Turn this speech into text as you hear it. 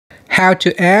how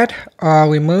to add or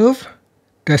remove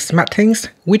the SmartThings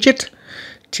widget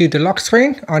to the lock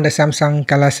screen on the Samsung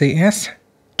Galaxy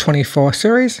S24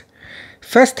 series.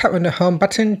 First, tap on the home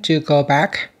button to go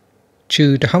back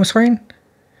to the home screen.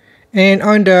 And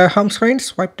on the home screen,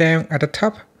 swipe down at the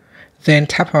top, then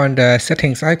tap on the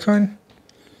settings icon.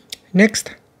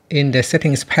 Next, in the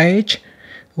settings page,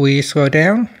 we scroll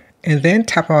down and then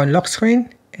tap on lock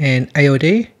screen and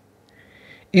AOD.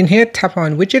 In here, tap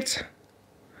on widgets.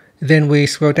 Then we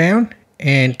scroll down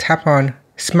and tap on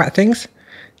SmartThings.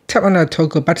 Tap on the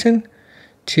toggle button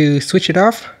to switch it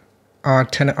off or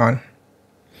turn it on.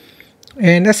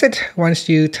 And that's it. Once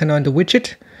you turn on the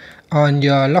widget on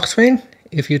your lock screen,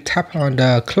 if you tap on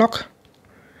the clock,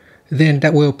 then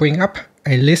that will bring up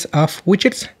a list of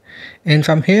widgets. And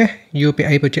from here, you'll be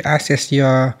able to access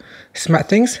your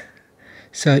SmartThings.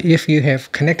 So if you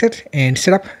have connected and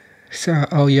set up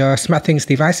all your SmartThings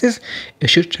devices, it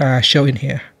should show in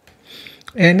here.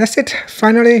 And that's it.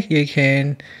 Finally, you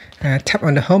can tap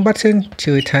on the home button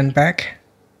to return back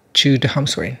to the home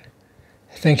screen.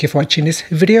 Thank you for watching this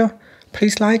video.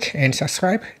 Please like and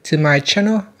subscribe to my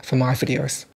channel for more videos.